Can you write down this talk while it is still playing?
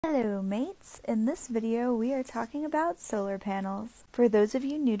Hello mates! In this video we are talking about solar panels. For those of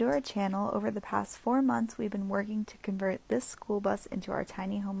you new to our channel, over the past 4 months we've been working to convert this school bus into our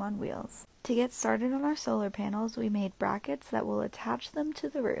tiny home on wheels. To get started on our solar panels, we made brackets that will attach them to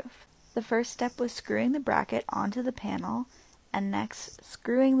the roof. The first step was screwing the bracket onto the panel, and next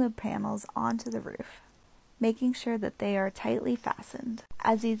screwing the panels onto the roof, making sure that they are tightly fastened.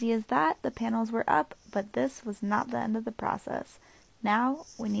 As easy as that, the panels were up, but this was not the end of the process. Now,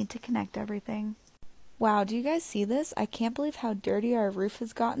 we need to connect everything. Wow, do you guys see this? I can't believe how dirty our roof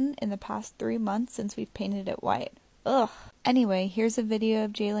has gotten in the past 3 months since we've painted it white. Ugh! Anyway, here's a video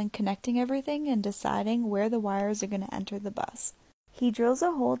of Jalen connecting everything and deciding where the wires are going to enter the bus. He drills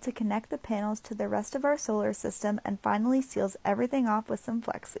a hole to connect the panels to the rest of our solar system and finally seals everything off with some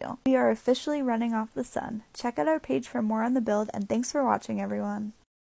Flex Seal. We are officially running off the sun. Check out our page for more on the build, and thanks for watching everyone!